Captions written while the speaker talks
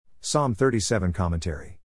Psalm 37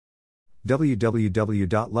 Commentary.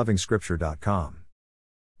 www.lovingscripture.com.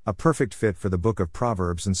 A perfect fit for the book of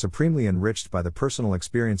Proverbs and supremely enriched by the personal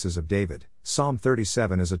experiences of David, Psalm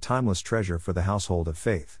 37 is a timeless treasure for the household of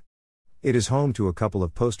faith. It is home to a couple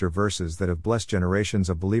of poster verses that have blessed generations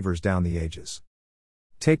of believers down the ages.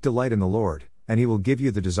 Take delight in the Lord, and He will give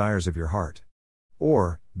you the desires of your heart.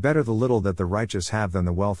 Or, better the little that the righteous have than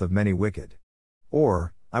the wealth of many wicked.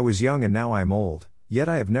 Or, I was young and now I am old, yet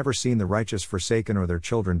I have never seen the righteous forsaken or their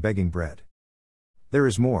children begging bread. There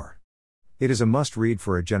is more. It is a must-read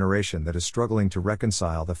for a generation that is struggling to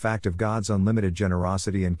reconcile the fact of God's unlimited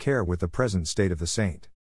generosity and care with the present state of the saint.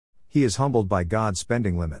 He is humbled by God's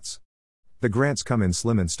spending limits. The grants come in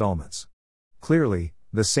slim installments. Clearly,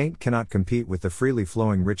 the saint cannot compete with the freely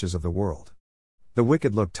flowing riches of the world. The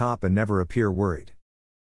wicked look top and never appear worried.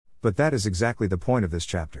 But that is exactly the point of this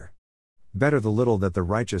chapter. Better the little that the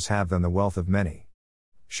righteous have than the wealth of many.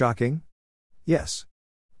 Shocking? Yes.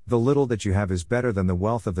 The little that you have is better than the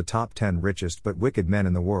wealth of the top 10 richest but wicked men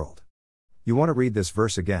in the world. You want to read this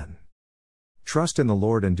verse again? Trust in the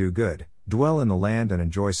Lord and do good, dwell in the land and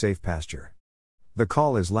enjoy safe pasture. The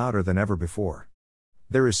call is louder than ever before.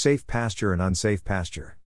 There is safe pasture and unsafe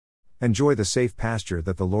pasture. Enjoy the safe pasture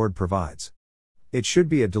that the Lord provides. It should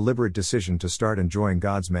be a deliberate decision to start enjoying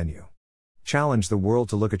God's menu. Challenge the world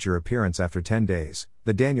to look at your appearance after 10 days,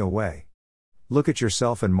 the Daniel way. Look at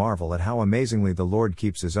yourself and marvel at how amazingly the Lord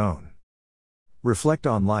keeps His own. Reflect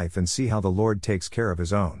on life and see how the Lord takes care of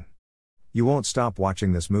His own. You won't stop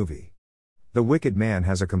watching this movie. The wicked man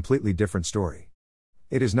has a completely different story.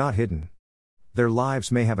 It is not hidden. Their lives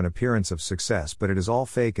may have an appearance of success, but it is all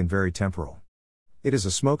fake and very temporal. It is a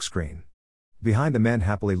smokescreen. Behind the men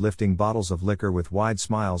happily lifting bottles of liquor with wide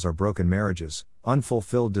smiles are broken marriages,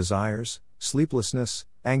 unfulfilled desires, sleeplessness,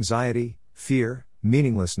 anxiety, fear,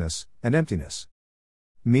 meaninglessness, and emptiness.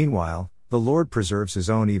 Meanwhile, the Lord preserves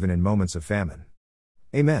His own even in moments of famine.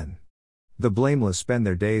 Amen. The blameless spend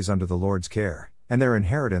their days under the Lord's care, and their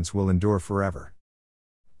inheritance will endure forever.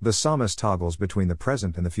 The psalmist toggles between the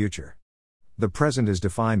present and the future. The present is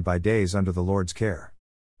defined by days under the Lord's care.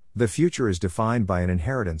 The future is defined by an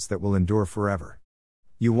inheritance that will endure forever.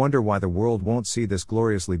 You wonder why the world won't see this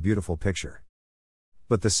gloriously beautiful picture.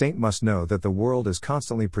 But the saint must know that the world is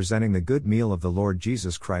constantly presenting the good meal of the Lord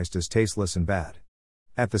Jesus Christ as tasteless and bad.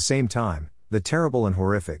 At the same time, the terrible and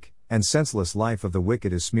horrific, and senseless life of the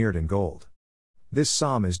wicked is smeared in gold. This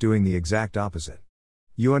psalm is doing the exact opposite.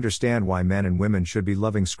 You understand why men and women should be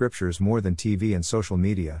loving scriptures more than TV and social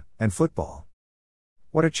media, and football.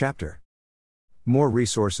 What a chapter! More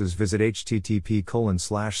resources visit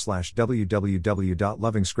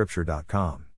http://www.lovingscripture.com.